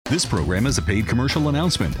This program is a paid commercial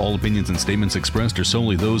announcement. All opinions and statements expressed are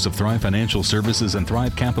solely those of Thrive Financial Services and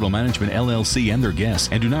Thrive Capital Management, LLC and their guests,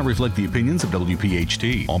 and do not reflect the opinions of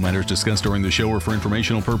WPHT. All matters discussed during the show are for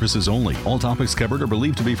informational purposes only. All topics covered are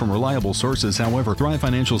believed to be from reliable sources. However, Thrive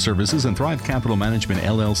Financial Services and Thrive Capital Management,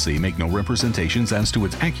 LLC make no representations as to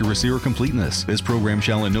its accuracy or completeness. This program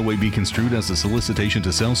shall in no way be construed as a solicitation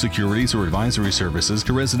to sell securities or advisory services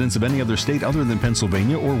to residents of any other state other than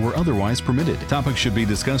Pennsylvania or where otherwise permitted. Topics should be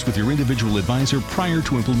discussed with your individual advisor prior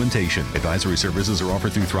to implementation. Advisory services are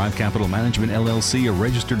offered through Thrive Capital Management, LLC, a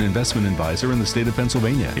registered investment advisor in the state of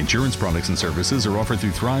Pennsylvania. Insurance products and services are offered through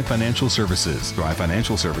Thrive Financial Services. Thrive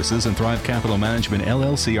Financial Services and Thrive Capital Management,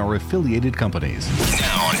 LLC are affiliated companies.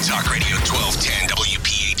 Now on Talk Radio 1210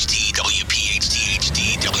 WPHT, WPHT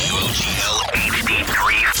HD, WOGL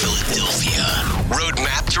HD3 Philadelphia.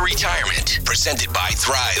 Roadmap to Retirement, presented by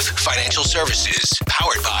Thrive Financial Services,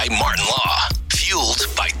 powered by Martin Law, fueled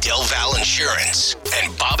by Del Val Insurance,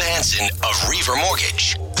 and Bob Hansen of Reaver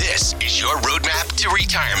Mortgage. This is your Roadmap to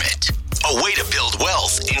Retirement. A way to build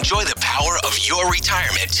wealth, enjoy the power of your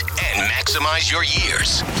retirement, and maximize your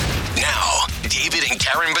years. Now, David and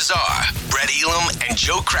Karen Bazaar, Brett Elam, and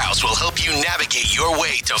Joe Kraus will help you navigate your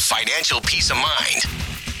way to financial peace of mind.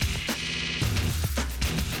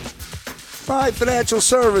 Thrive Financial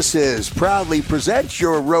Services proudly presents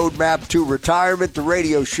your Roadmap to Retirement, the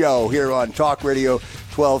radio show here on Talk Radio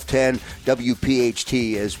 1210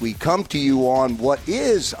 WPHT, as we come to you on what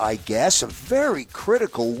is, I guess, a very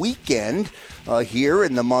critical weekend here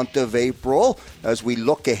in the month of April as we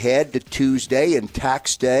look ahead to Tuesday and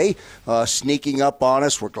Tax Day sneaking up on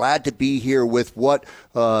us. We're glad to be here with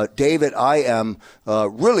David, I am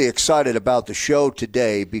really excited about the show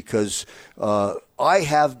today because I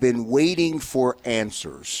have been waiting for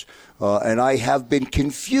answers and I have been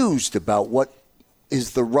confused about what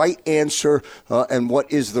is the right answer and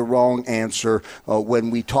what is the wrong answer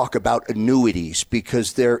when we talk about annuities,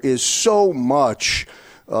 because there is so much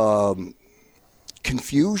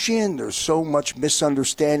confusion. There's so much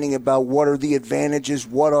misunderstanding about what are the advantages,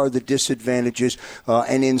 what are the disadvantages.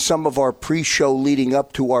 And in some of our pre-show leading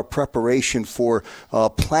up to our preparation for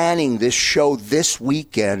planning this show this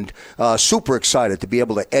weekend, super excited to be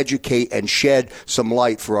able to educate and shed some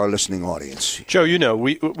light for our listening audience. Joe,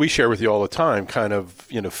 we share with you all the time kind of,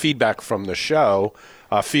 feedback from the show,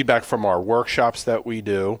 feedback from our workshops that we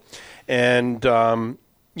do. And,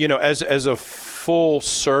 as a full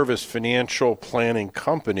service financial planning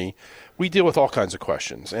company, we deal with all kinds of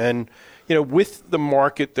questions. And, with the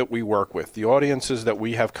market that we work with, the audiences that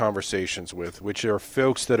we have conversations with, which are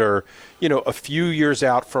folks that are, a few years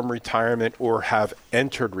out from retirement or have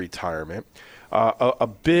entered retirement, a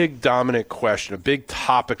big dominant question, a big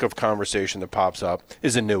topic of conversation that pops up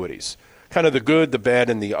is annuities, kind of the good, the bad,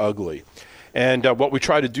 and the ugly. And what we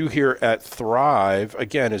try to do here at Thrive,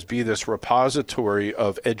 again, is be this repository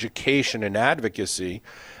of education and advocacy.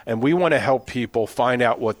 And we want to help people find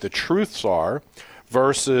out what the truths are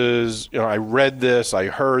versus, I read this, I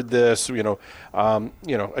heard this,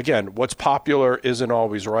 again, what's popular isn't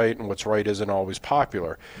always right and what's right isn't always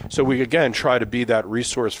popular. So we, again, try to be that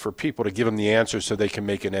resource for people to give them the answers so they can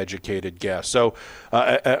make an educated guess. So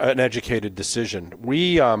an educated decision.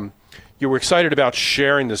 You were excited about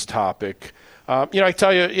sharing this topic. I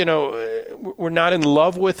tell you, we're not in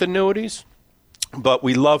love with annuities, but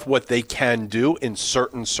we love what they can do in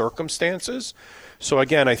certain circumstances. So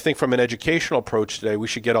again, I think from an educational approach today, we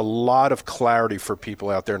should get a lot of clarity for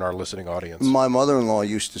people out there in our listening audience. My mother-in-law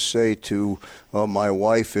used to say to my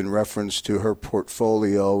wife in reference to her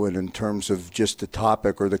portfolio and in terms of just the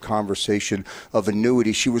topic or the conversation of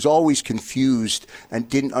annuity, she was always confused and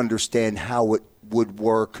didn't understand how it would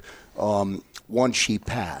work once she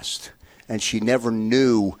passed. And she never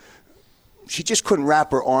knew, she just couldn't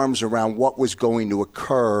wrap her arms around what was going to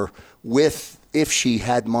occur if she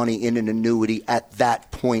had money in an annuity at that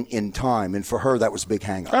point in time. And for her, that was a big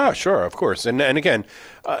hang-up. Ah, sure, of course. And again,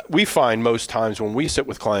 we find most times when we sit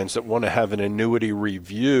with clients that want to have an annuity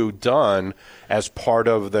review done as part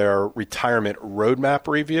of their retirement roadmap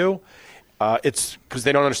review, it's because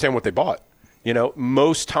they don't understand what they bought.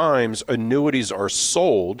 Most times annuities are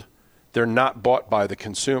sold, they're not bought by the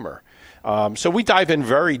consumer. So we dive in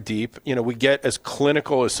very deep. We get as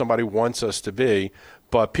clinical as somebody wants us to be,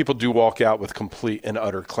 but people do walk out with complete and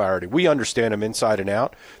utter clarity. We understand them inside and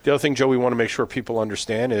out. The other thing, Joe, we want to make sure people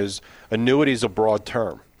understand is annuity is a broad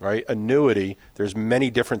term. right? Annuity, there's many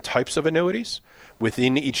different types of annuities.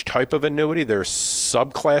 Within each type of annuity, there's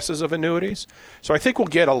subclasses of annuities. So I think we'll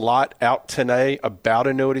get a lot out today about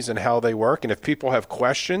annuities and how they work. And if people have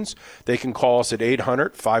questions, they can call us at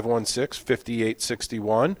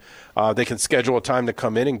 800-516-5861. They can schedule a time to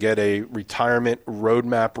come in and get a retirement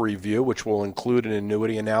roadmap review, which will include an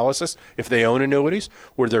annuity analysis if they own annuities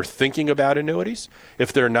or they're thinking about annuities.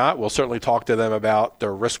 If they're not, we'll certainly talk to them about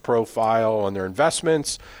their risk profile and their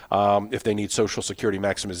investments, if they need Social Security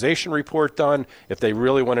maximization report done, if they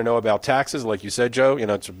really want to know about taxes, like you said, Joe,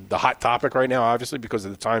 it's the hot topic right now, obviously, because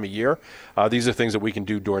of the time of year. These are things that we can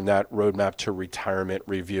do during that roadmap to retirement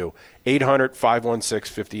review.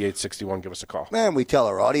 800-516-5861. Give us a call. And we tell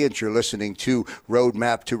our audience you're listening to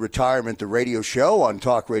Roadmap to Retirement, the radio show on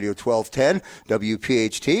Talk Radio 1210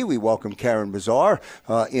 WPHT. We welcome Karen Bazaar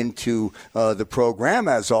into the program.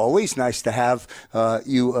 As always, nice to have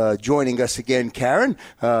you joining us again, Karen,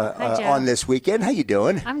 on this weekend. How you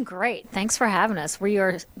doing? I'm great. Thanks for having us. We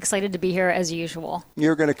are excited to be here as usual.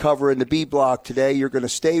 You're going to cover in the B block today. You're going to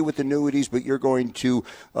stay with annuities, but you're going to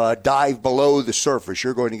dive below the surface.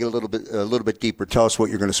 You're going to get a little bit deeper. Tell us what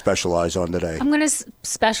you're going to specialize on today. I'm going to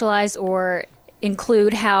specialize or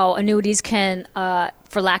include how annuities can,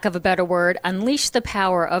 for lack of a better word, unleash the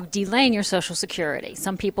power of delaying your Social Security.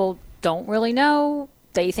 Some people don't really know.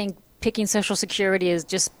 They think picking Social Security is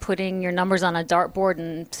just putting your numbers on a dartboard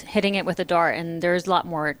and hitting it with a dart, and there's a lot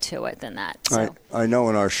more to it than that. So. I know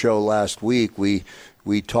in our show last week we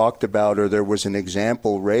talked about, or there was an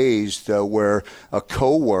example raised where a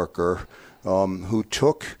coworker who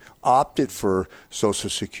opted for Social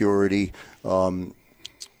Security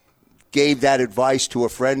gave that advice to a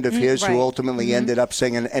friend of his who ultimately ended up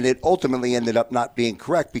saying, and it ultimately ended up not being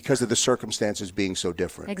correct because of the circumstances being so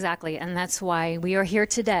different. Exactly, and that's why we are here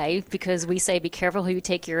today, because we say be careful who you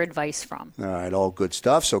take your advice from. All right, all good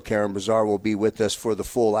stuff. So Karen Bazaar will be with us for the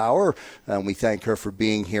full hour, and we thank her for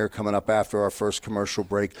being here. Coming up after our first commercial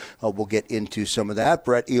break, we'll get into some of that.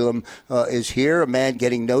 Brett Elam is here, a man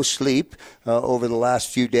getting no sleep over the last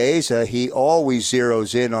few days. He always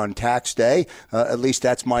zeroes in on tax day. At least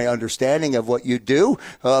that's my understanding of what you do.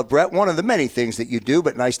 Brett, one of the many things that you do,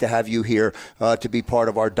 but nice to have you here to be part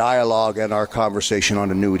of our dialogue and our conversation on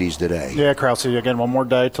annuities today. Yeah, Krause, again, one more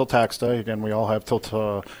day till tax day. Again, we all have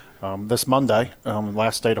till this Monday,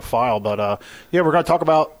 last day to file. But, we're going to talk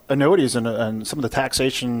about annuities and some of the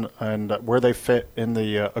taxation and where they fit in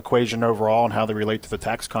the equation overall and how they relate to the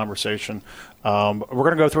tax conversation. We're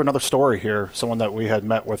going to go through another story here, someone that we had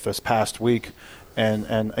met with this past week.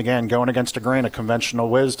 And again, going against the grain of conventional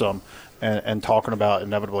wisdom and talking about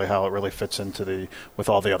inevitably how it really fits into with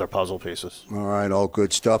all the other puzzle pieces. All right, all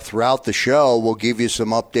good stuff. Throughout the show, we'll give you some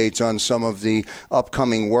updates on some of the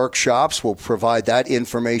upcoming workshops. We'll provide that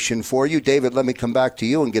information for you. David, let me come back to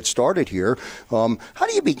you and get started here. How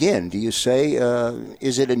do you begin? Do you say,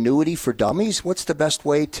 is it annuity for dummies? What's the best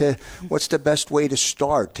way to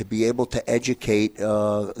start to be able to educate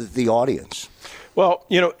the audience? Well,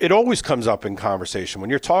 it always comes up in conversation. When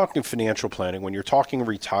you're talking financial planning, when you're talking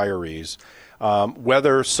retirees,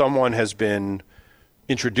 whether someone has been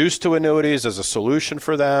introduced to annuities as a solution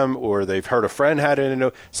for them or they've heard a friend had an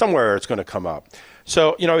annuity, somewhere it's going to come up.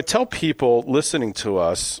 So, I tell people listening to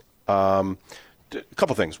us a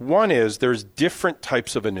couple things. One is there's different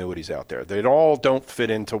types of annuities out there. They all don't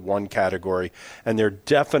fit into one category, and there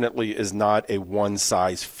definitely is not a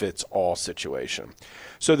one-size-fits-all situation.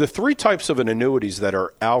 So the three types of annuities that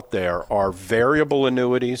are out there are variable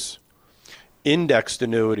annuities, indexed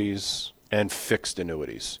annuities, and fixed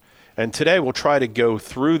annuities. And today we'll try to go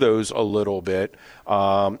through those a little bit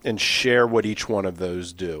and share what each one of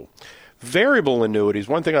those do. Variable annuities,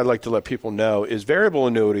 one thing I'd like to let people know is variable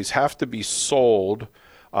annuities have to be sold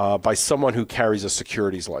by someone who carries a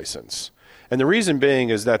securities license. And the reason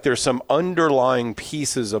being is that there's some underlying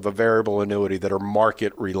pieces of a variable annuity that are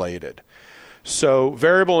market related. So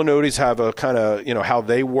variable annuities have a kind of, how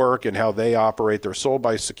they work and how they operate. They're sold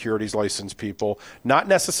by securities licensed people, not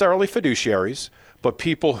necessarily fiduciaries, but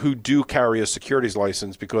people who do carry a securities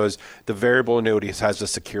license because the variable annuities has a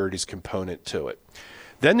securities component to it.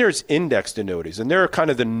 Then there's indexed annuities, and they're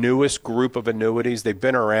kind of the newest group of annuities. They've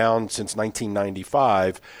been around since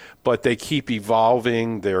 1995, but they keep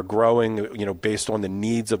evolving. They're growing, based on the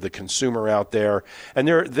needs of the consumer out there. And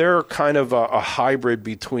they're kind of a hybrid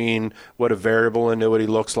between what a variable annuity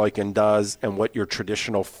looks like and does and what your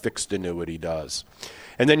traditional fixed annuity does.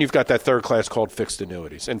 And then you've got that third class called fixed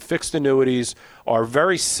annuities. And fixed annuities are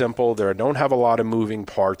very simple. They don't have a lot of moving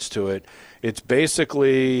parts to it. It's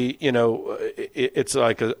basically, it's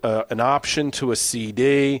like an option to a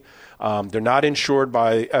CD. They're not insured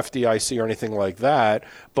by FDIC or anything like that,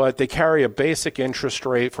 but they carry a basic interest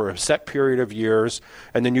rate for a set period of years,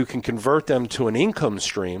 and then you can convert them to an income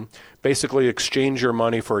stream, basically exchange your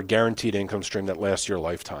money for a guaranteed income stream that lasts your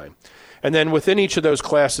lifetime. And then within each of those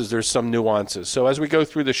classes, there's some nuances. So as we go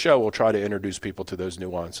through the show, we'll try to introduce people to those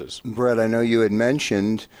nuances. Brett, I know you had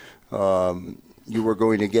mentioned you were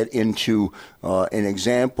going to get into an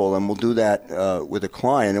example, and we'll do that with a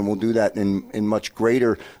client, and we'll do that in much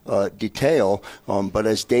greater detail. But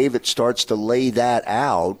as David starts to lay that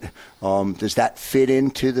out, does that fit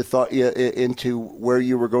into the thought, into where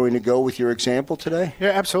you were going to go with your example today? Yeah,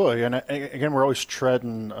 absolutely. And again, we're always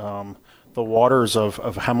treading the waters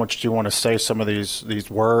of how much do you want to say some of these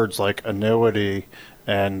words like annuity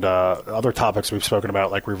and other topics we've spoken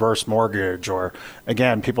about, like reverse mortgage, or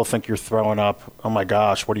again, people think you're throwing up, oh my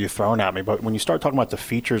gosh, what are you throwing at me? But when you start talking about the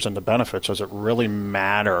features and the benefits, does it really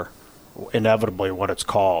matter inevitably what it's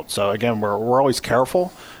called? So again, we're always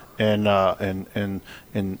careful in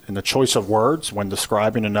the choice of words when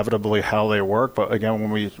describing inevitably how they work. But again,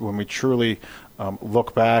 when we truly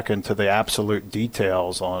look back into the absolute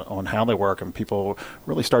details on how they work, and people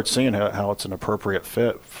really start seeing how it's an appropriate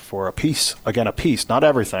fit for a piece, not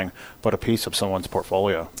everything, but a piece of someone's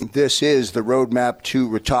portfolio. This is the Roadmap to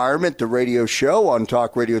Retirement, the radio show on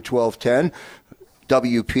Talk Radio 1210.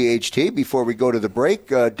 WPHT. Before we go to the break,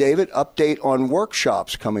 David, update on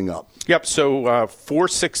workshops coming up. Yep, so April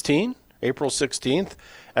 16th,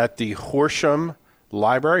 at the Horsham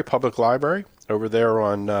Library, Public Library, over there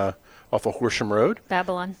on off of Horsham Road.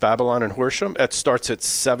 Babylon and Horsham. It starts at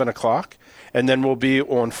 7 o'clock. And then we'll be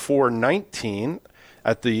on 4/19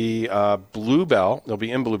 at the Bluebell. They'll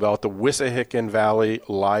be in Bluebell at the Wissahickon Valley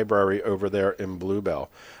Library over there in Bluebell.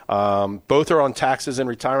 Both are on taxes and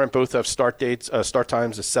retirement. Both have start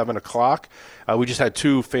times at 7 o'clock. We just had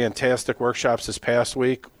 2 fantastic workshops this past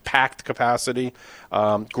week, packed capacity,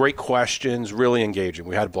 great questions, really engaging.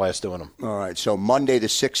 We had a blast doing them. All right, so Monday the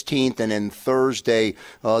 16th and then Thursday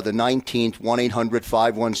the 19th,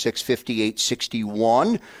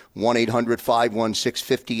 1-800-516-5861.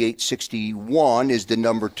 1-800-516-5861 is the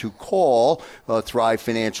number to call Thrive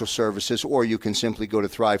Financial Services, or you can simply go to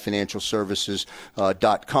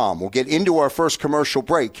thrivefinancialservices.com. We'll get into our first commercial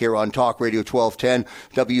break here on Talk Radio 1210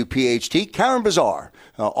 WPHT. Karen Bazaar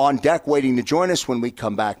on deck waiting to join us when we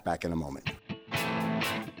come back in a moment.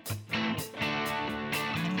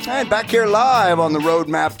 And back here live on the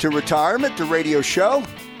Roadmap to Retirement, the radio show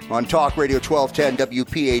on Talk Radio 1210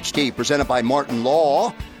 WPHT, presented by Martin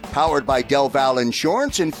Law, powered by Del Val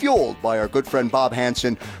Insurance, and fueled by our good friend Bob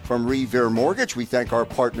Hansen from Revere Mortgage. We thank our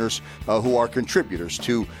partners who are contributors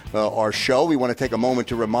to our show. We want to take a moment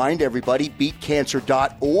to remind everybody,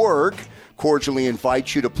 beatcancer.org cordially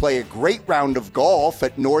invites you to play a great round of golf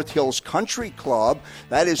at North Hills Country Club.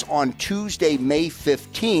 That is on Tuesday, May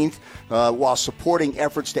 15th, while supporting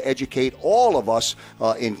efforts to educate all of us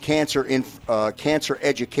in cancer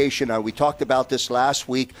education. We talked about this last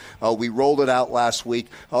week. We rolled it out last week.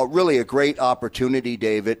 Really a great opportunity,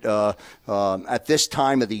 David, at this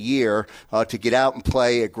time of the year to get out and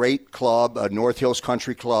play a great club, North Hills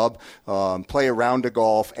Country Club, play a round of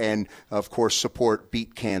golf, and, of course, support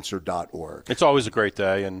beatcancer.org. It's always a great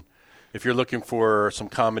day, and if you're looking for some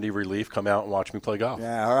comedy relief, come out and watch me play golf.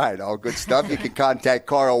 Yeah, all right. All good stuff. You can contact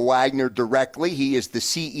Carl Wagner directly. He is the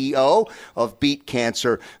CEO of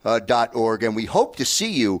beatcancer.org, and we hope to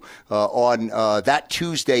see you on that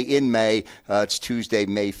Tuesday in May. It's Tuesday,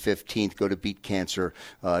 May 15th. Go to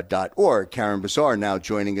beatcancer.org. Karen Bazaar now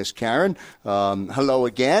joining us. Karen, hello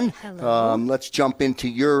again. Hello. Let's jump into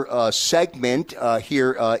your segment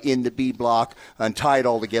here in the B block and tie it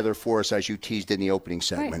all together for us as you teased in the opening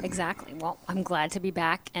segment. Right, exactly. Well, I'm glad to be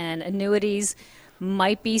back, and annuities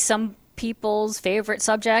might be some people's favorite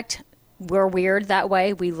subject. We're weird that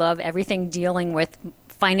way. We love everything dealing with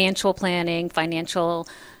financial planning, financial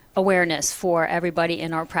awareness for everybody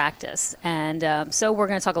in our practice. And so we're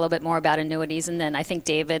going to talk a little bit more about annuities, and then I think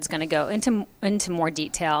David's going to go into more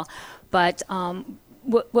detail. But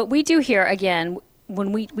what we do here, again,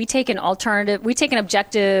 when we take an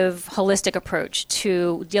objective, holistic approach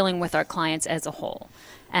to dealing with our clients as a whole.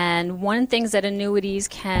 And one of the things that annuities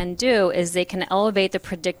can do is they can elevate the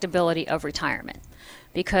predictability of retirement.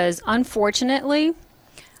 Because unfortunately,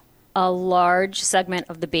 a large segment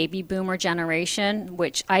of the baby boomer generation,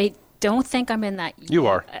 which I don't think I'm in that. You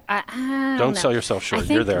are. I don't sell yourself short.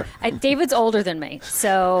 You're there. David's older than me,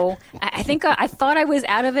 so I think I thought I was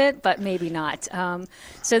out of it, but maybe not.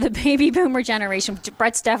 So the baby boomer generation,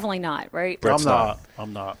 Brett's definitely not, right? Brett's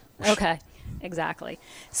I'm not. Okay, exactly.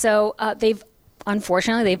 So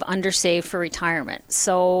unfortunately, they've undersaved for retirement.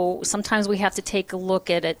 So sometimes we have to take a look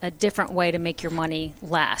at a different way to make your money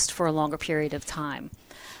last for a longer period of time.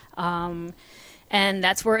 And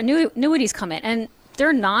that's where annuities come in. And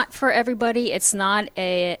they're not for everybody. It's not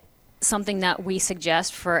something that we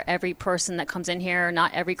suggest for every person that comes in here.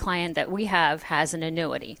 Not every client that we have has an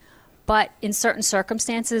annuity. But in certain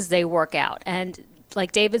circumstances, they work out. And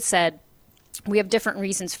like David said, we have different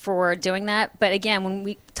reasons for doing that. But again, when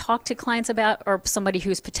we talk to clients about, or somebody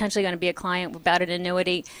who's potentially going to be a client about an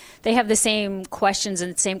annuity, they have the same questions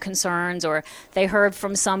and same concerns, or they heard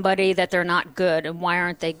from somebody that they're not good, and why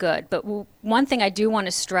aren't they good? But one thing I do want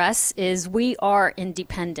to stress is we are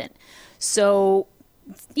independent. So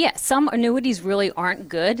yeah, some annuities really aren't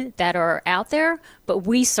good that are out there, but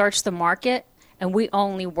we search the market. And we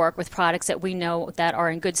only work with products that we know that are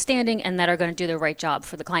in good standing and that are going to do the right job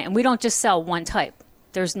for the client. And we don't just sell one type.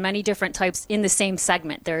 There's many different types in the same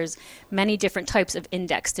segment. There's many different types of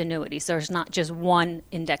indexed annuities. There's not just one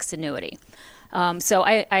indexed annuity. So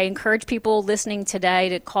I encourage people listening today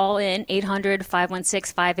to call in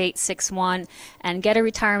 800-516-5861 and get a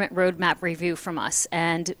retirement roadmap review from us.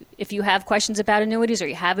 And if you have questions about annuities or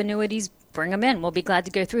you have annuities, bring them in. We'll be glad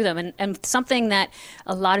to go through them. And something that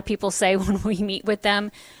a lot of people say when we meet with them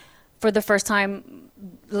for the first time,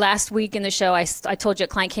 last week in the show, I told you a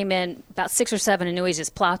client came in, about 6 or 7 annuities,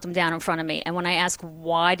 just plopped them down in front of me. And when I asked,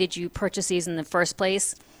 why did you purchase these in the first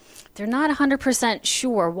place? They're not 100%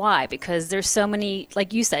 sure why, because there's so many,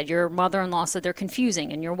 like you said, your mother-in-law said they're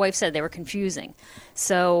confusing, and your wife said they were confusing.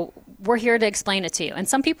 So we're here to explain it to you. And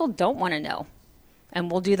some people don't want to know. And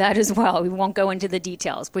we'll do that as well. We won't go into the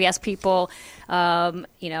details. We ask people,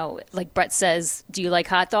 like Brett says, do you like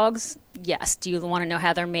hot dogs? Yes. Do you want to know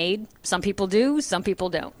how they're made? Some people do, some people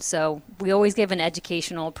don't. So we always give an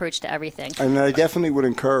educational approach to everything. And I definitely would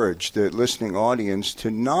encourage the listening audience to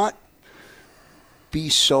not be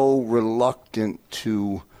so reluctant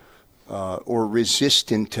to or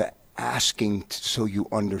resistant to asking so you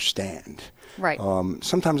understand. Right.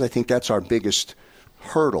 Sometimes I think that's our biggest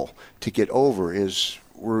hurdle to get over, is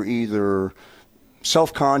we're either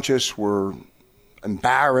self-conscious, we're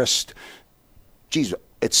embarrassed. Geez,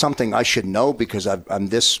 it's something I should know because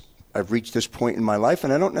I've reached this point in my life,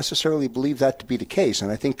 and I don't necessarily believe that to be the case.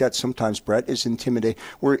 And I think that sometimes, Brett, is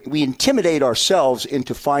we intimidate ourselves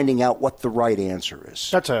into finding out what the right answer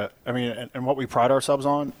is. And what we pride ourselves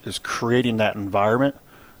on is creating that environment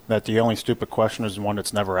that the only stupid question is one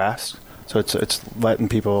that's never asked. So it's letting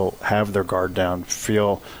people have their guard down,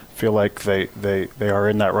 feel like they are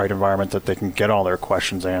in that right environment, that they can get all their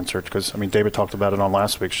questions answered. Because, David talked about it on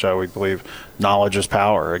last week's show. We believe knowledge is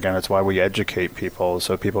power. Again, it's why we educate people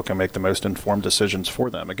so people can make the most informed decisions for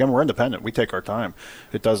them. Again, we're independent. We take our time.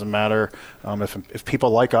 It doesn't matter if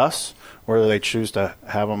people like us, whether they choose to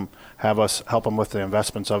have us help them with the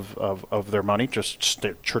investments of their money, just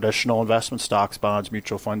traditional investments, stocks, bonds,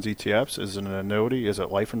 mutual funds, ETFs. Is it an annuity? Is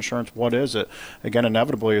it life insurance? What is it? Again,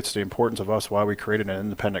 inevitably, it's the importance of us why we created an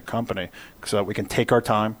independent company, so that we can take our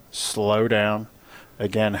time, slow down,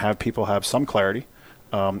 again, have people have some clarity,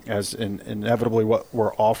 as inevitably what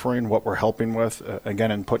we're offering, what we're helping with,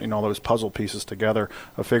 again, and putting all those puzzle pieces together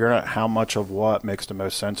of figuring out how much of what makes the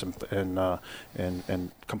most sense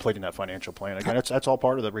in completing that financial plan. Again, that's all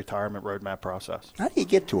part of the retirement roadmap process. How do you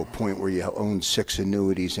get to a point where you own 6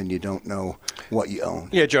 annuities and you don't know what you own?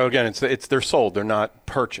 Yeah, Joe, again, it's they're sold. They're not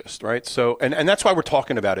purchased, right? So, and that's why we're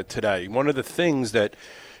talking about it today. One of the things that,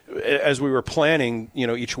 as we were planning,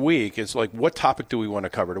 each week, it's like, what topic do we want to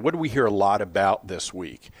cover? What do we hear a lot about this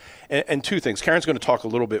week? And 2 things. Karen's going to talk a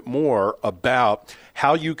little bit more about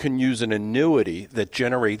how you can use an annuity that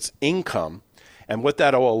generates income. And what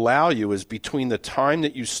that will allow you is, between the time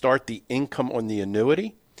that you start the income on the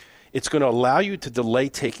annuity, it's going to allow you to delay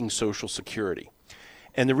taking Social Security.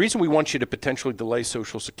 And the reason we want you to potentially delay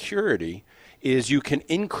Social Security is you can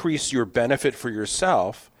increase your benefit for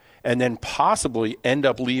yourself and then possibly end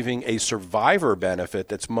up leaving a survivor benefit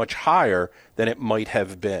that's much higher than it might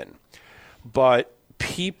have been. But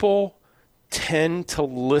people tend to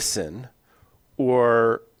listen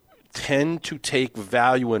or tend to take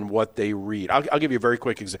value in what they read. I'll give you a very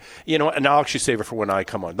quick example. And I'll actually save it for when I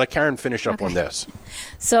come on. Let Karen finish up on this.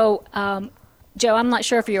 So, Joe, I'm not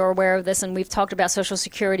sure if you're aware of this, and we've talked about Social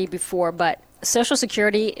Security before, but Social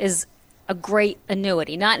Security is a great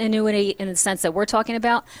annuity. Not an annuity in the sense that we're talking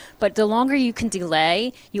about, but the longer you can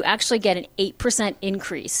delay, you actually get an 8%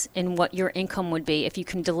 increase in what your income would be if you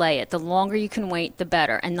can delay it. The longer you can wait, the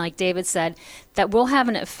better. And like David said, that will have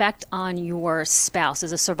an effect on your spouse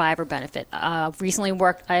as a survivor benefit. Recently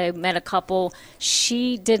I met a couple.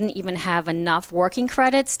 She didn't even have enough working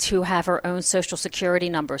credits to have her own Social Security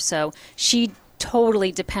number. So she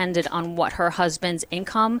totally depended on what her husband's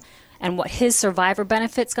income and what his survivor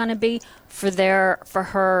benefit's going to be for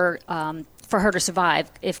her to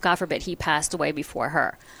survive if, God forbid, he passed away before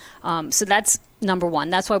her. So that's number one.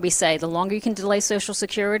 That's why we say the longer you can delay Social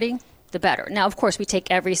Security, the better. Now, of course, we take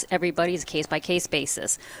everybody's case-by-case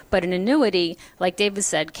basis. But an annuity, like David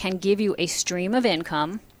said, can give you a stream of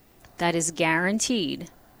income that is guaranteed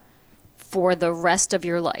for the rest of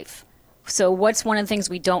your life. So what's one of the things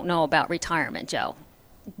we don't know about retirement, Joe?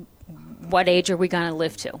 What age are we going to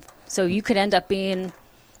live to? So you could end up being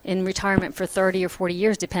in retirement for 30 or 40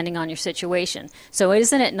 years, depending on your situation. So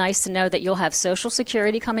isn't it nice to know that you'll have Social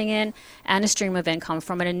Security coming in and a stream of income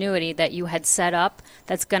from an annuity that you had set up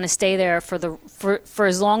that's going to stay there for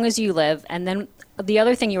as long as you live? And then the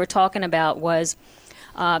other thing you were talking about was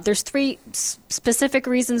there's three specific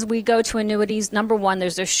reasons we go to annuities. Number one,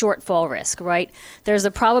 there's a shortfall risk, right? There's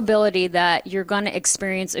a probability that you're going to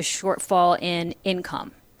experience a shortfall in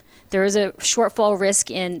income. There is a shortfall risk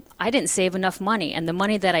in, I didn't save enough money, and the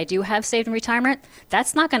money that I do have saved in retirement,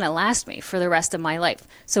 that's not going to last me for the rest of my life.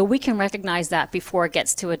 So we can recognize that before it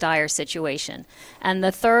gets to a dire situation. And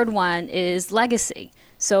the third one is legacy.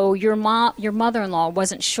 So your mother-in-law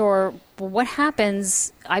wasn't sure, well, what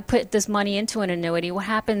happens, I put this money into an annuity, what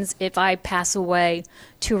happens if I pass away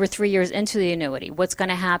 2 or 3 years into the annuity? What's going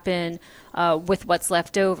to happen with what's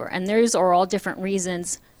left over? And those are all different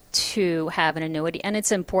reasons to have an annuity. And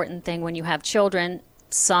it's an important thing when you have children.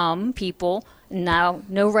 Some people, now,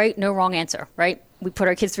 no right, no wrong answer, right? We put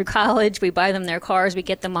our kids through college, we buy them their cars, we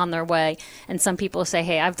get them on their way. And some people say,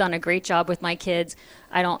 hey, I've done a great job with my kids.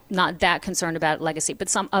 Not that concerned about legacy. But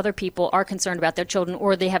some other people are concerned about their children,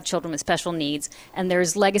 or they have children with special needs. And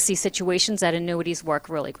there's legacy situations that annuities work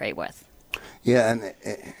really great with. Yeah,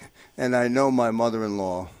 and I know my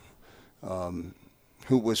mother-in-law,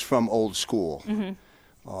 who was from old school,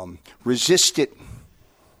 resisted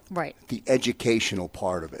the educational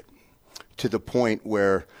part of it to the point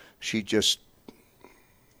where she just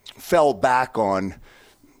fell back on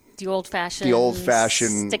the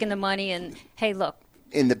old-fashioned sticking the money and, hey, look,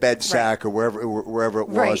 in the bed sack or wherever it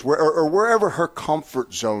was, or wherever her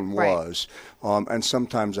comfort zone was. And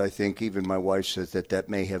sometimes I think even my wife says that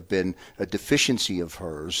may have been a deficiency of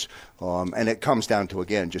hers. And it comes down to,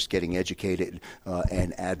 again, just getting educated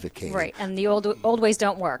and advocating. Right, and the old ways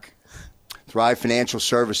don't work. Thrive Financial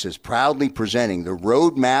Services proudly presenting the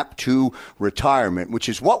Roadmap to Retirement, which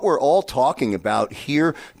is what we're all talking about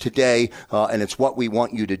here today, and it's what we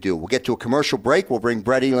want you to do. We'll get to a commercial break. We'll bring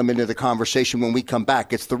Brett Elam into the conversation when we come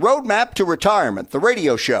back. It's the Roadmap to Retirement, the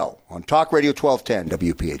radio show on Talk Radio 1210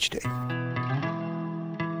 WPHT.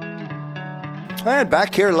 And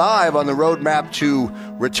back here live on the Roadmap to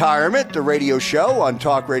Retirement, the radio show on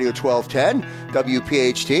Talk Radio 1210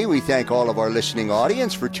 WPHT. We thank all of our listening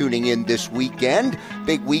audience for tuning in this weekend.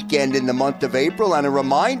 Big weekend in the month of April. And a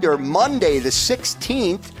reminder, Monday the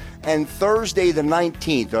 16th and Thursday the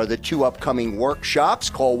 19th are the two upcoming workshops.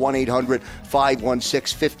 Call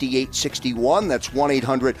 1-800-516-5861. That's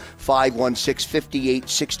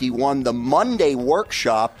 1-800-516-5861. The Monday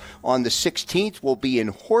workshop on the 16th will be in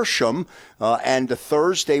Horsham, and the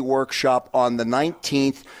Thursday workshop on the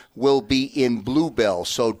 19th will be in Bluebell.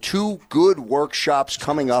 So two good workshops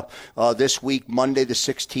coming up this week, Monday the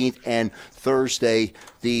 16th and Thursday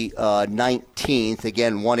the 19th.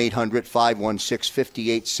 Again,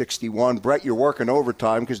 1-800-516-5861. Brett, you're working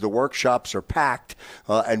overtime because the workshops are packed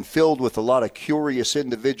and filled with a lot of curious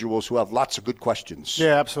individuals who have lots of good questions.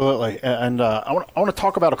 Yeah, absolutely. And I want to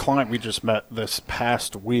talk about a client we just met this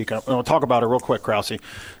past week. I want to talk about it real quick, Krause.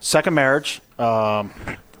 Second marriage.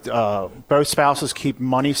 Both spouses keep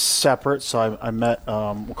money separate, so I met,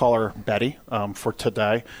 we'll call her Betty for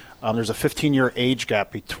today. There's a 15-year age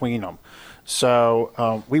gap between them.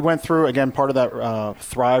 So we went through, again, part of that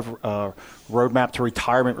Thrive Roadmap to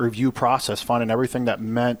Retirement review process, finding everything that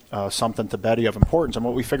meant something to Betty of importance. And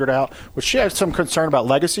what we figured out was she had some concern about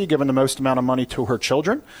legacy, giving the most amount of money to her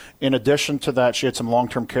children. In addition to that, she had some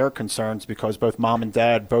long-term care concerns because both mom and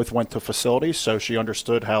dad both went to facilities, so she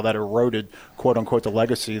understood how that eroded, quote-unquote, the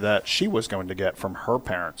legacy that she was going to get from her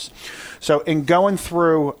parents. So in going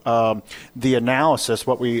through the analysis,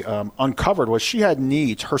 what we uncovered was she had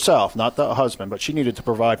needs herself, not the husband, but she needed to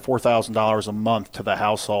provide $4,000 a month to the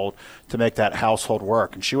household to make that household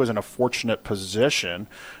work. And she was in a fortunate position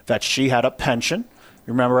that she had a pension.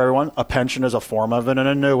 Remember, everyone, a pension is a form of an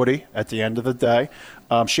annuity at the end of the day.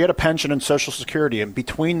 She had a pension and Social Security, and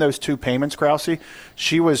between those two payments, Krause,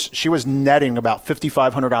 she was netting about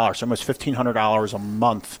 $5,500, almost $1,500 a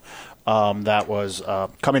month. That was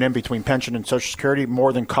coming in between pension and Social Security,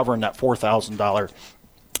 more than covering that $4,000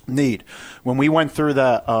 need. When we went through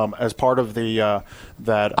that as part of the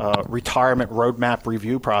retirement roadmap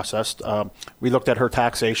review process, we looked at her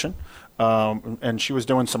taxation. And she was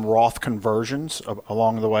doing some Roth conversions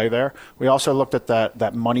along the way there. We also looked at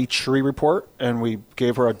that money tree report, and we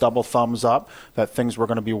gave her a double thumbs up that things were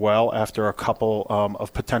going to be well after a couple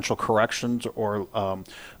of potential corrections or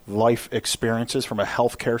life experiences from a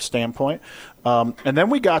healthcare standpoint. And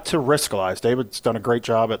then we got to Riskalyze. David's done a great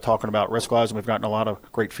job at talking about Riskalyze, and we've gotten a lot of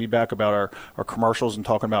great feedback about our commercials and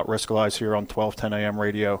talking about Riskalyze here on 1210 AM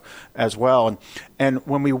radio as well. And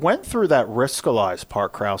when we went through that Riskalyze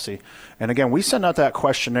part, Krause, and again, we sent out that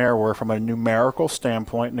questionnaire where from a numerical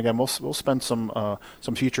standpoint, and again, we'll spend some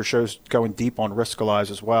future shows going deep on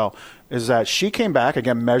Riskalyze as well, is that she came back,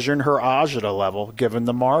 again, measuring her agita level given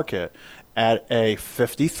the market at a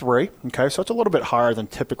 53. Okay, so it's a little bit higher than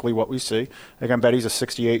typically what we see. Again, Betty's a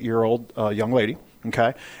 68-year-old young lady.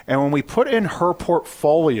 Okay, and when we put in her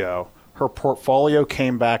portfolio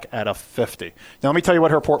came back at a 50. Now, let me tell you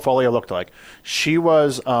what her portfolio looked like. She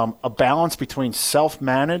was a balance between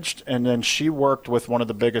self-managed, and then she worked with one of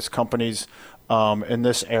the biggest companies in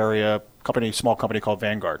this area, small company called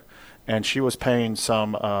Vanguard. And she was paying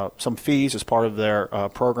some fees as part of their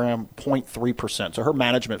program, 0.3%. So her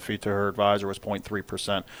management fee to her advisor was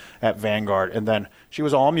 0.3% at Vanguard. And then she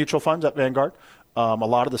was all mutual funds at Vanguard. A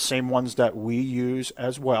lot of the same ones that we use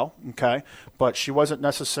as well, okay? But she wasn't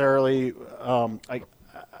necessarily,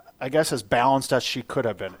 I guess, as balanced as she could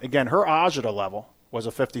have been. Again, her agita level was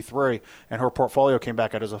a 53, and her portfolio came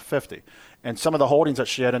back at as a 50. And some of the holdings that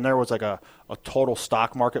she had in there was like a total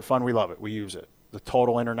stock market fund. We love it. We use it. The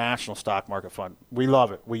Total International Stock Market Fund. We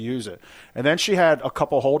love it. We use it. And then she had a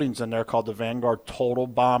couple holdings in there called the Vanguard Total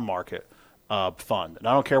Bond Market Fund. And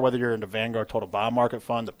I don't care whether you're in the Vanguard Total Bond Market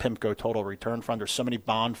Fund, the PIMCO Total Return Fund. There's so many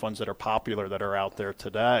bond funds that are popular that are out there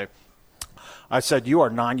today. I said, you are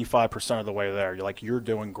 95% of the way there. You're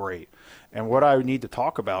doing great. And what I need to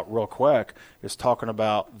talk about real quick is talking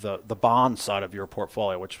about the bond side of your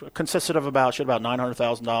portfolio, which consisted of about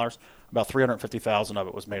 $900,000. About $350,000 of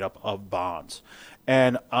it was made up of bonds.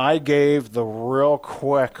 And I gave the real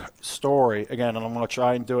quick story, again, and I'm going to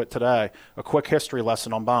try and do it today, a quick history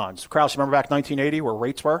lesson on bonds. Krause, remember back 1980 where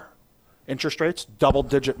rates were? Interest rates,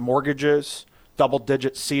 double-digit mortgages,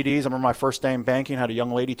 double-digit CDs. I remember my first day in banking, had a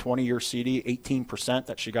young lady, 20-year CD, 18%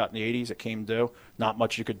 that she got in the 80s. It came due. Not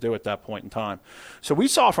much you could do at that point in time. So we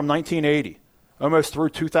saw from 1980 almost through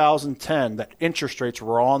 2010 that interest rates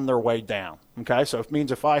were on their way down. Okay, so it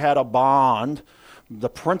means if I had a bond, the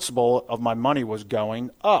principal of my money was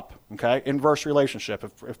going up. Okay, inverse relationship.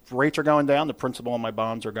 If rates are going down, the principal on my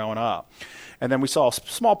bonds are going up. And then we saw a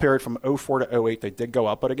small period from 04 to 08, they did go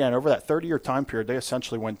up. But again, over that 30-year time period, they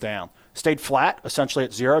essentially went down. Stayed flat, essentially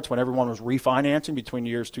at zero. It's when everyone was refinancing between the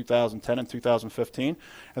years 2010 and 2015.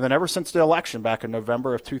 And then ever since the election back in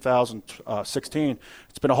November of 2016,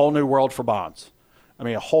 it's been a whole new world for bonds. I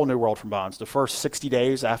mean, a whole new world from bonds. The first 60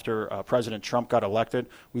 days after President Trump got elected,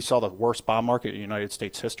 we saw the worst bond market in United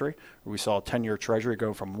States history. We saw a 10-year Treasury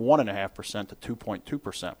go from 1.5% to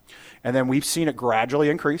 2.2%. And then we've seen it gradually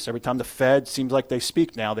increase. Every time the Fed seems like they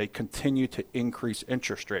speak now, they continue to increase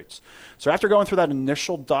interest rates. So after going through that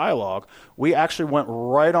initial dialogue, we actually went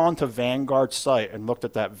right on to Vanguard's site and looked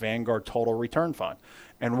at that Vanguard Total Return Fund.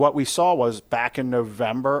 And what we saw was back in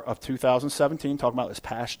November of 2017, talking about this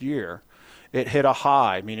past year, it hit a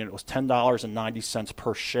high, meaning it was $10.90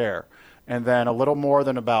 per share. And then a little more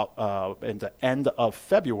than about in the end of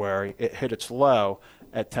February, it hit its low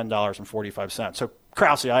at $10.45. So,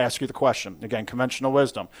 Krause, I ask you the question. Again, conventional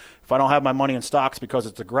wisdom. If I don't have my money in stocks because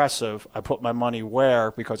it's aggressive, I put my money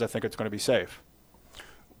where because I think it's going to be safe?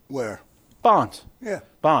 Where? Bonds. Yeah.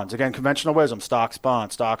 Bonds. Again, conventional wisdom. Stocks,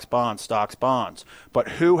 bonds, stocks, bonds, stocks, bonds. But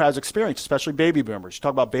who has experience, especially baby boomers? You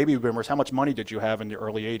talk about baby boomers, how much money did you have in the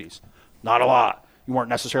early 80s? Not a lot. You weren't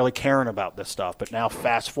necessarily caring about this stuff. But now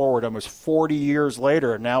fast forward almost 40 years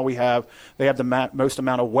later, now they have the most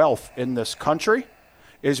amount of wealth in this country,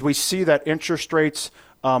 is we see that interest rates,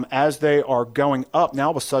 as they are going up, now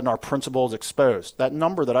all of a sudden our principal is exposed. That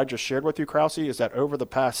number that I just shared with you, Krause, is that over the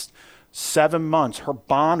past 7 months, her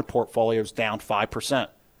bond portfolio is down 5%.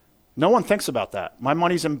 No one thinks about that. My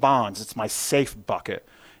money's in bonds. It's my safe bucket.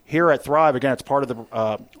 Here at Thrive, again, it's part of the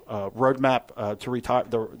roadmap to retire,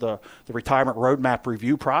 the retirement roadmap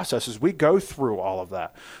review process is we go through all of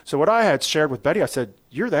that. So what I had shared with Betty, I said,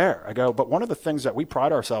 you're there. I go, but one of the things that we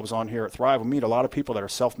pride ourselves on here at Thrive, we meet a lot of people that are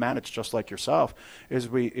self-managed just like yourself, is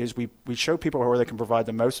we show people where they can provide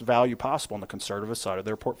the most value possible on the conservative side of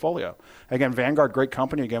their portfolio. Again, Vanguard, great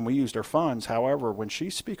company. Again, we use their funds. However, when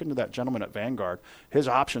she's speaking to that gentleman at Vanguard, his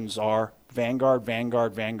options are Vanguard,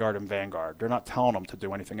 Vanguard, Vanguard, and Vanguard. They're not telling them to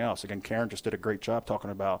do anything else. Again, Karen just did a great job talking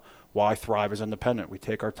about why Thrive is independent. We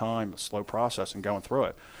take our time, a slow process, and going through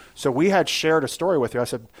it. So we had shared a story with you. I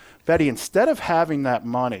said, Betty, instead of having that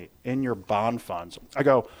money in your bond funds, I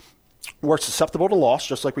go, we're susceptible to loss,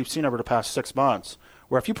 just like we've seen over the past 6 months,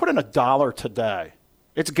 where if you put in $1 today,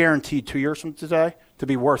 it's guaranteed 2 years from today to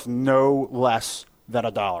be worth no less than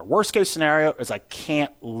 $1. Worst case scenario is I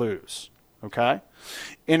can't lose, okay?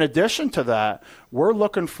 In addition to that, we're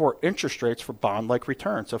looking for interest rates for bond-like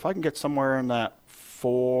returns. So if I can get somewhere in that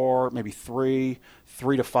 4, maybe 3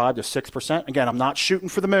 to 5 to 6%. Again, I'm not shooting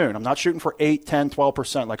for the moon. I'm not shooting for 8, 10,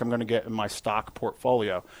 12% like I'm going to get in my stock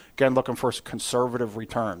portfolio. Again, looking for conservative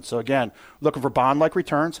returns. So again, looking for bond-like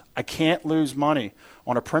returns. I can't lose money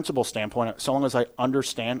on a principal standpoint so long as I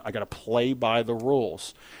understand I got to play by the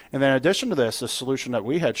rules. And then in addition to this, the solution that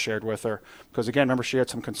we had shared with her, because again, remember she had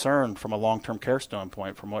some concern from a long-term care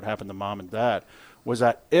standpoint from what happened to mom and dad, was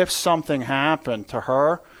that if something happened to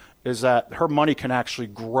her, is that her money can actually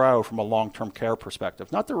grow from a long-term care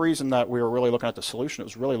perspective. Not the reason that we were really looking at the solution, it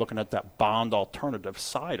was really looking at that bond alternative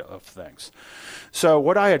side of things. So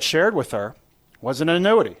what I had shared with her was an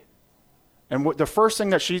annuity. And the first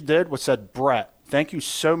thing that she did was said, Brett, thank you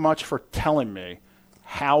so much for telling me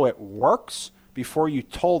how it works before you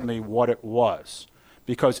told me what it was.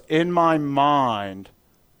 Because in my mind,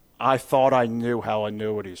 I thought I knew how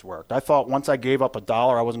annuities worked. I thought once I gave up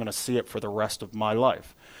 $1, I wasn't going to see it for the rest of my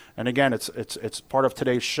life. And again, it's part of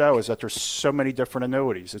today's show is that there's so many different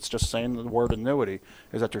annuities. It's just saying the word annuity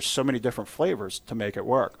is that there's so many different flavors to make it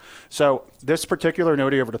work. So this particular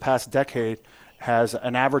annuity over the past decade has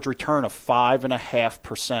an average return of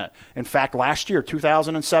 5.5%. In fact, last year,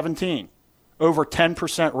 2017, over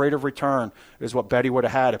 10% rate of return is what Betty would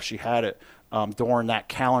have had if she had it during that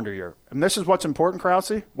calendar year. And this is what's important,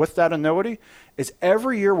 Krause, with that annuity, is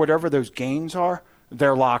every year, whatever those gains are,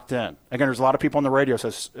 they're locked in. Again, there's a lot of people on the radio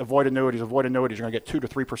says, avoid annuities, you're going to get 2 to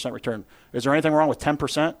 3% return. Is there anything wrong with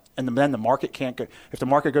 10%? And then the market can't go, if the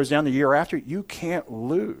market goes down the year after, you can't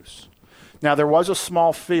lose. Now, there was a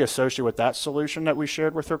small fee associated with that solution that we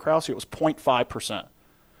shared with her, Krause. It was 0.5%.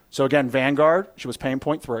 So again, Vanguard, she was paying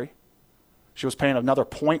 0.3. She was paying another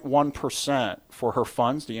 0.1% for her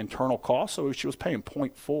funds, the internal cost, so she was paying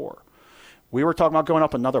 0.4. We were talking about going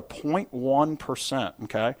up another 0.1%,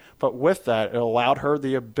 okay? But with that, it allowed her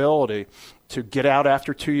the ability to get out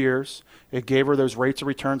after 2 years. It gave her those rates of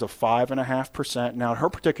returns of 5.5%. Now, in her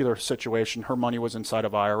particular situation, her money was inside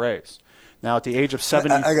of IRAs. Now, at the age of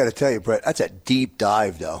 70... I got to tell you, Brett, that's a deep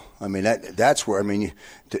dive, though. I mean, that's where, I mean,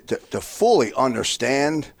 to fully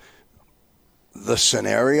understand the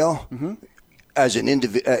scenario as an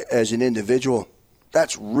individual,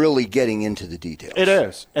 that's really getting into the details. It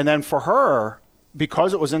is. And then for her,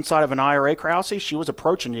 because it was inside of an IRA, Krause, she was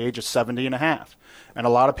approaching the age of 70 and a half. And a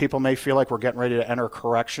lot of people may feel like we're getting ready to enter a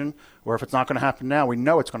correction, where if it's not going to happen now, we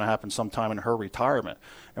know it's going to happen sometime in her retirement.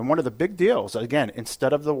 And one of the big deals, again,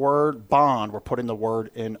 instead of the word bond, we're putting the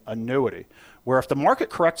word in annuity, where if the market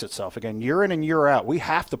corrects itself, again, year in and year out, we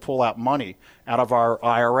have to pull out money out of our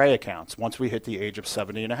IRA accounts once we hit the age of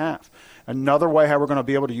 70 and a half. Another way how we're going to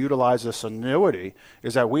be able to utilize this annuity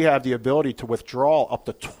is that we have the ability to withdraw up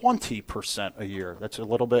to 20% a year. That's a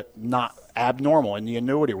little bit not abnormal in the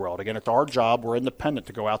annuity world. Again, it's our job. We're independent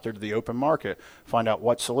to go out there to the open market, find out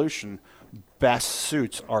what solution best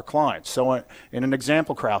suits our clients. So in an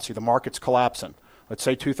example, Krause, the market's collapsing. Let's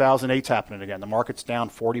say 2008's happening again. The market's down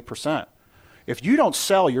 40%. If you don't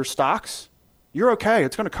sell your stocks, you're okay.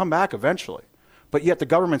 It's going to come back eventually. But yet the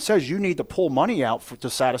government says you need to pull money out to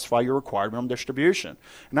satisfy your required minimum distribution.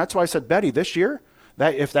 And that's why I said, Betty, this year,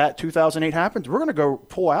 that if that 2008 happens, we're going to go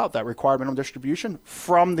pull out that required minimum distribution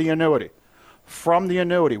from the annuity. From the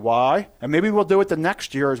annuity. Why? And maybe we'll do it the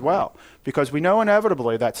next year as well. Because we know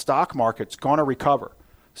inevitably that stock market's going to recover.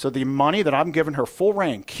 So the money that I'm giving her full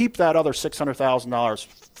reign, keep that other $600,000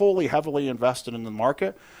 fully, heavily invested in the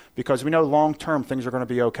market, because we know long-term things are going to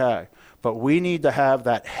be okay. But we need to have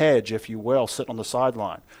that hedge, if you will, sit on the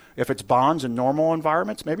sideline. If it's bonds in normal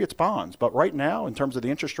environments, maybe it's bonds. But right now, in terms of the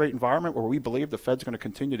interest rate environment where we believe the Fed's going to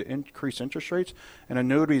continue to increase interest rates, an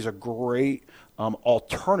annuity is a great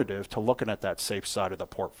alternative to looking at that safe side of the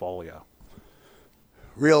portfolio.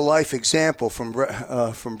 Real life example from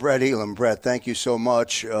Brett Elam. Brett, thank you so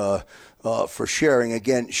much for sharing.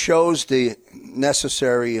 Again, shows the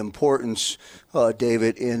necessary importance,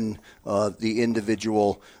 David, in the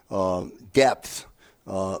individual depth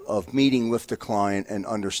of meeting with the client and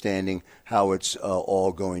understanding how it's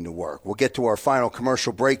all going to work. We'll get to our final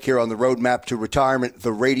commercial break here on the Roadmap to Retirement,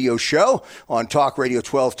 the radio show on Talk Radio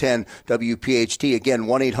 1210 WPHT. Again,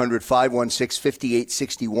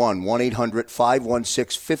 1-800-516-5861,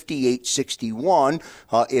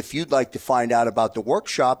 1-800-516-5861 if you'd like to find out about the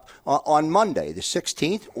workshop on Monday, the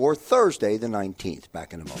 16th, or Thursday, the 19th.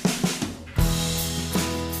 Back in a moment.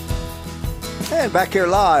 And back here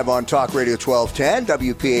live on Talk Radio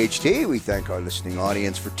 1210 WPHT. We thank our listening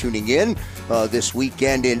audience for tuning in this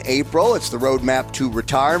weekend in April. It's the Roadmap to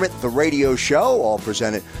Retirement, the radio show, all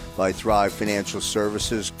presented by Thrive Financial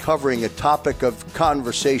Services, covering a topic of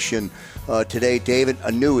conversation today, David,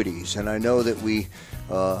 annuities. And I know that we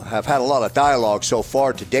have had a lot of dialogue so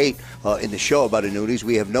far to date in the show about annuities.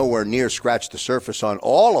 We have nowhere near scratched the surface on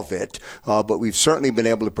all of it, but we've certainly been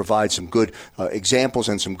able to provide some good examples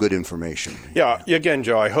and some good information. Yeah, again,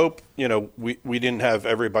 Joe, I hope we didn't have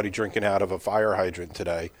everybody drinking out of a fire hydrant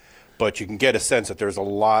today, but you can get a sense that there's a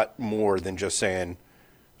lot more than just saying,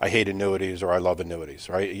 I hate annuities or I love annuities,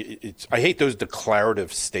 right? I hate those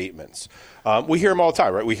declarative statements. We hear them all the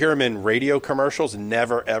time, right? We hear them in radio commercials,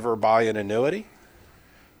 never, ever buy an annuity.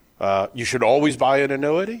 You should always buy an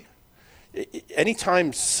annuity.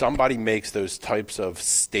 Anytime somebody makes those types of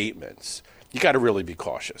statements, you got to really be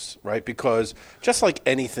cautious, right? Because just like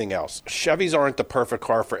anything else, Chevys aren't the perfect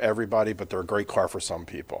car for everybody, but they're a great car for some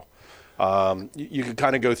people. You can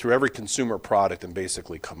kind of go through every consumer product and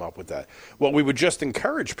basically come up with that. What we would just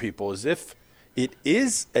encourage people is if it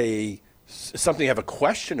is something you have a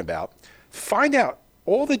question about, find out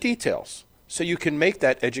all the details, so you can make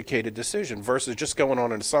that educated decision versus just going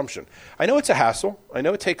on an assumption. I know it's a hassle. I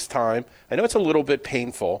know it takes time. I know it's a little bit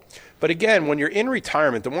painful. But again, when you're in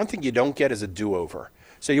retirement, the one thing you don't get is a do-over.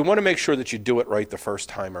 So you want to make sure that you do it right the first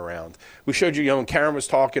time around. We showed you, and Karen was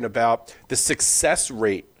talking about the success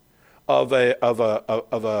rate of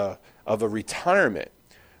a retirement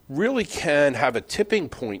really can have a tipping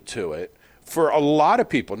point to it for a lot of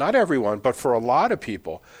people, not everyone, but for a lot of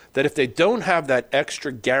people, that if they don't have that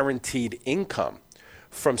extra guaranteed income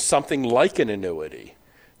from something like an annuity,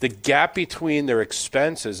 the gap between their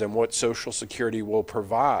expenses and what Social Security will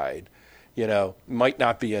provide, might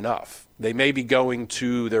not be enough. They may be going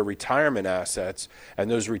to their retirement assets,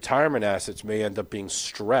 and those retirement assets may end up being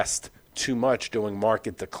stressed too much during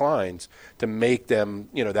market declines to make them,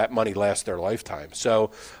 that money last their lifetime.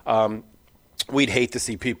 So, we'd hate to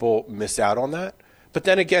see people miss out on that. But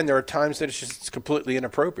then again, there are times that it's just completely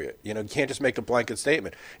inappropriate. You can't just make a blanket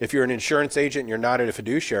statement. If you're an insurance agent and you're not a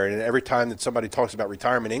fiduciary, and every time that somebody talks about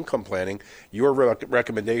retirement income planning, your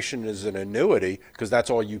recommendation is an annuity because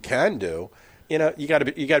that's all you can do, you got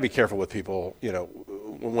to be careful with people,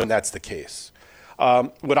 when that's the case.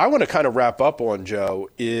 What I want to kind of wrap up on,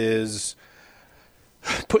 Joe, is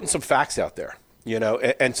putting some facts out there.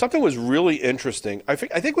 And something was really interesting. I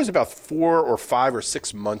think it was about 4 or 5 or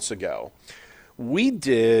 6 months ago. We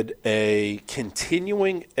did a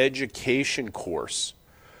continuing education course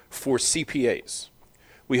for CPAs.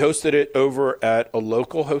 We hosted it over at a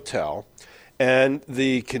local hotel, and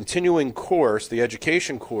the continuing course, the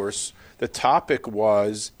education course, the topic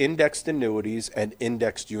was indexed annuities and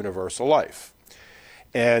indexed universal life.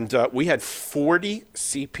 And we had 40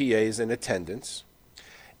 CPAs in attendance.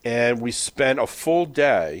 And we spent a full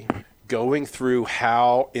day going through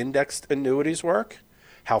how indexed annuities work,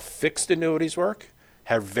 how fixed annuities work,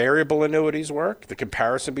 how variable annuities work, the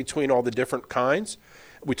comparison between all the different kinds.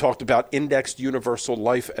 We talked about indexed universal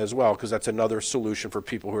life as well, because that's another solution for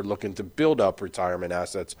people who are looking to build up retirement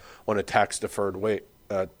assets on a tax-deferred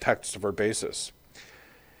basis.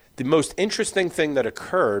 The most interesting thing that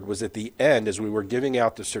occurred was at the end, as we were giving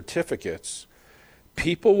out the certificates,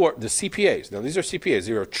 the CPAs, now these are CPAs,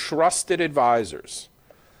 they are trusted advisors.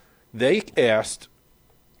 They asked,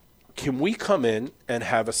 can we come in and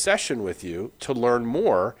have a session with you to learn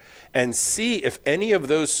more and see if any of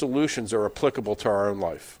those solutions are applicable to our own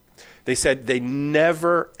life? They said they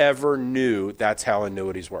never, ever knew that's how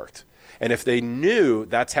annuities worked. And if they knew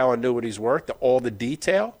that's how annuities worked, all the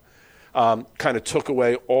detail kind of took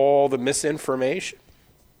away all the misinformation.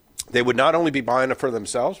 They would not only be buying it for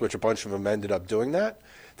themselves, which a bunch of them ended up doing that,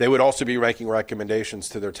 they would also be making recommendations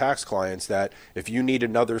to their tax clients that if you need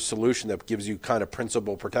another solution that gives you kind of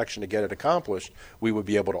principal protection to get it accomplished, we would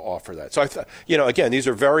be able to offer that. So, again, these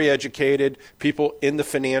are very educated people in the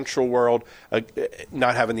financial world,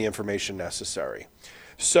 not having the information necessary.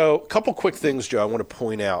 So a couple quick things, Joe, I want to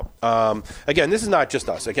point out. Again, this is not just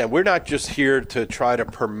us. Again, we're not just here to try to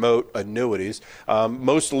promote annuities.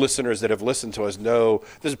 Most listeners that have listened to us know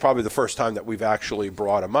this is probably the first time that we've actually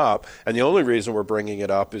brought them up. And the only reason we're bringing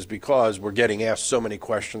it up is because we're getting asked so many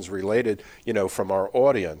questions related, from our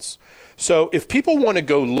audience. So if people want to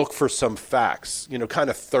go look for some facts, kind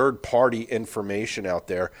of third-party information out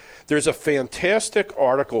there, there's a fantastic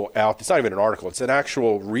article out. It's not even an article. It's an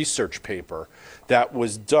actual research paper that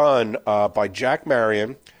was done by Jack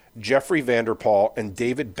Marion, Jeffrey Vanderpaul, and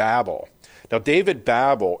David Babel. Now, David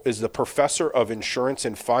Babel is the professor of insurance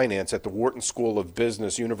and finance at the Wharton School of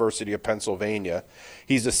Business, University of Pennsylvania.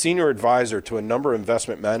 He's a senior advisor to a number of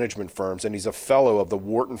investment management firms, and he's a fellow of the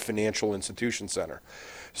Wharton Financial Institution Center.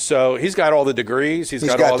 So he's got all the degrees. He's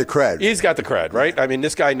got the cred. He's got the cred, right? I mean,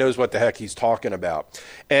 this guy knows what the heck he's talking about.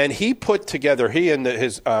 And he put together,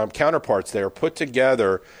 his counterparts there put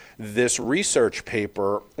together this research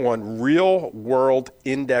paper on real-world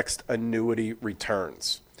indexed annuity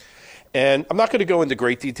returns. And I'm not going to go into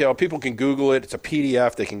great detail. People can Google it. It's a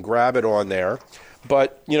PDF. They can grab it on there.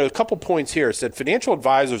 But, a couple points here. It said financial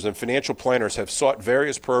advisors and financial planners have sought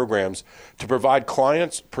various programs to provide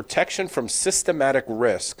clients protection from systematic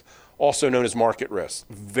risk, also known as market risk.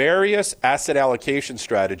 Various asset allocation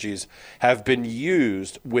strategies have been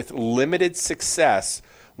used with limited success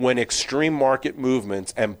when extreme market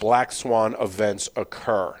movements and black swan events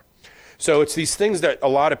occur. So it's these things that a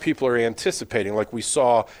lot of people are anticipating, like we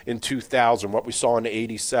saw in 2000, what we saw in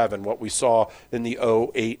 87, what we saw in the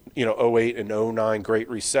 08 and 09 Great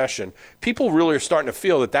Recession. People really are starting to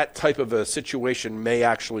feel that type of a situation may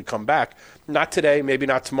actually come back. Not today, maybe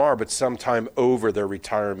not tomorrow, but sometime over their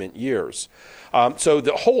retirement years. So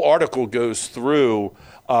the whole article goes through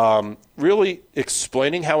really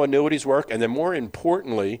explaining how annuities work, and then more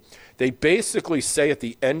importantly, they basically say at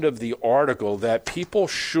the end of the article that people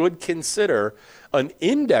should consider an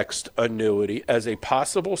indexed annuity as a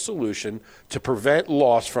possible solution to prevent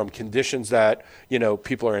loss from conditions that,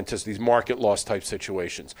 people are anticipating, these market loss type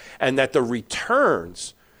situations. And that the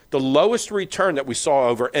returns, the lowest return that we saw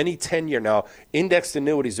over any 10-year now, indexed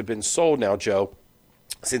annuities have been sold now, Joe,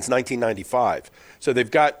 since 1995. So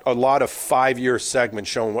they've got a lot of 5-year segments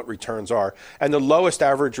showing what returns are. And the lowest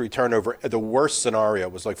average return over the worst scenario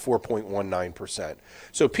was like 4.19%.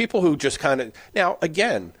 So people who just now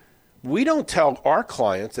again, we don't tell our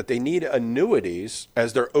clients that they need annuities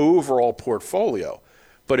as their overall portfolio.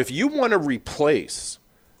 But if you want to replace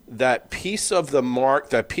that piece of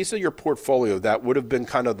that piece of your portfolio that would have been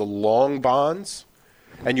kind of the long bonds,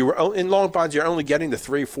 and you were in long bonds, you're only getting the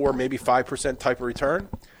 3, 4, maybe 5% type of return.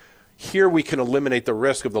 Here we can eliminate the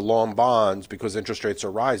risk of the long bonds because interest rates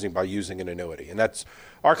are rising by using an annuity. And that's,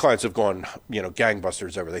 our clients have gone,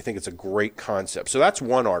 gangbusters over. They think it's a great concept. So that's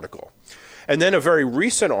one article. And then a very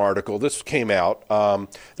recent article, this came out,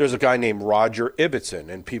 there's a guy named Roger Ibbotson,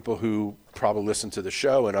 and people who probably listen to the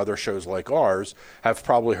show and other shows like ours have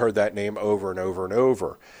probably heard that name over and over and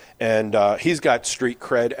over. And he's got street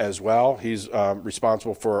cred as well. He's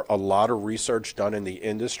responsible for a lot of research done in the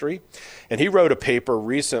industry. And he wrote a paper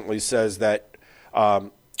recently, says that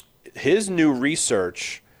his new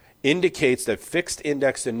research indicates that fixed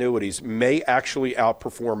indexed annuities may actually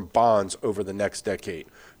outperform bonds over the next decade,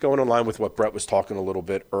 going in line with what Brett was talking a little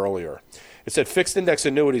bit earlier. It said fixed index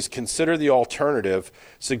annuities, consider the alternative,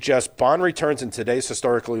 suggests bond returns in today's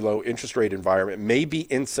historically low interest rate environment may be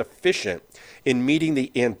insufficient in meeting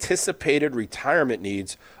the anticipated retirement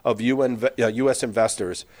needs of U.S.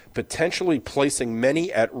 investors, potentially placing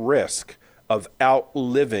many at risk of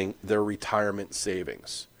outliving their retirement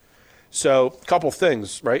savings. So a couple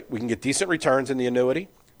things, right? We can get decent returns in the annuity.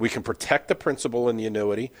 We can protect the principal in the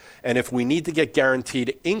annuity. And if we need to get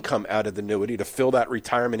guaranteed income out of the annuity to fill that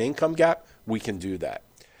retirement income gap, we can do that.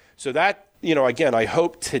 So that, again, I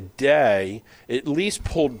hope today at least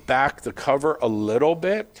pulled back the cover a little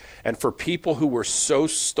bit. And for people who were so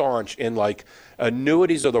staunch in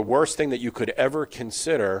annuities are the worst thing that you could ever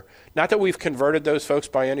consider, not that we've converted those folks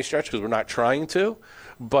by any stretch because we're not trying to,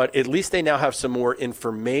 but at least they now have some more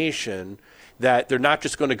information that they're not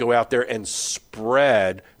just going to go out there and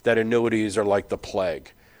spread that annuities are like the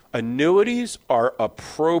plague. Annuities are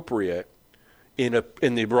appropriate in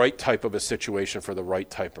the right type of a situation for the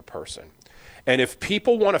right type of person. And if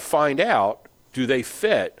people want to find out, do they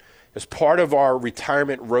fit, as part of our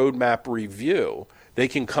retirement roadmap review, they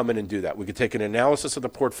can come in and do that. We could take an analysis of the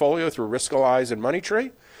portfolio through Riskalyze and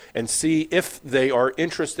MoneyTree and see if they are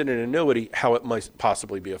interested in an annuity, how it might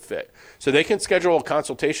possibly be a fit. So they can schedule a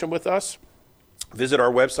consultation with us. Visit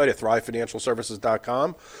our website at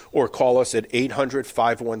thrivefinancialservices.com or call us at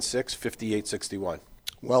 800-516-5861.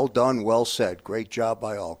 Well done, well said. Great job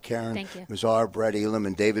by all. Karen Thank you. Bazaar, Brett Elam,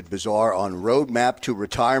 and David Bazaar on Roadmap to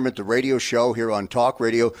Retirement, the radio show here on Talk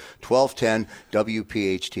Radio 1210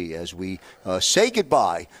 WPHT. As we say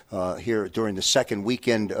goodbye here during the second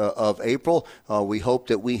weekend of April, we hope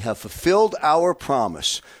that we have fulfilled our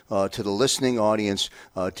promise to the listening audience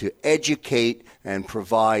to educate and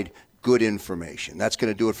provide good information. That's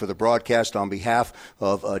going to do it for the broadcast. On behalf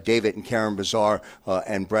of David and Karen Bazaar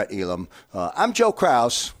and Brett Elam, I'm Joe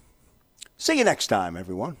Kraus. See you next time,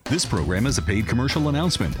 everyone. This program is a paid commercial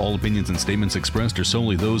announcement. All opinions and statements expressed are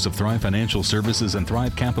solely those of Thrive Financial Services and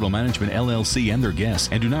Thrive Capital Management, LLC, and their guests,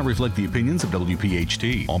 and do not reflect the opinions of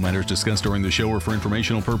WPHT. All matters discussed during the show are for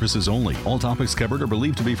informational purposes only. All topics covered are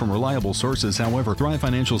believed to be from reliable sources. However, Thrive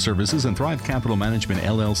Financial Services and Thrive Capital Management,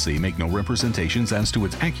 LLC, make no representations as to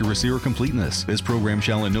its accuracy or completeness. This program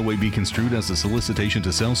shall in no way be construed as a solicitation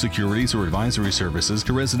to sell securities or advisory services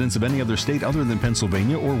to residents of any other state other than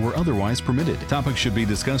Pennsylvania or where otherwise permitted. Topics should be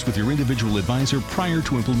discussed with your individual advisor prior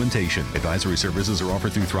to implementation. Advisory services are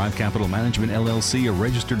offered through Thrive Capital Management, LLC, a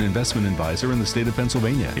registered investment advisor in the state of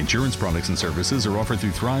Pennsylvania. Insurance products and services are offered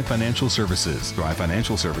through Thrive Financial Services. Thrive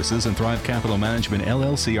Financial Services and Thrive Capital Management,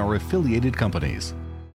 LLC are affiliated companies.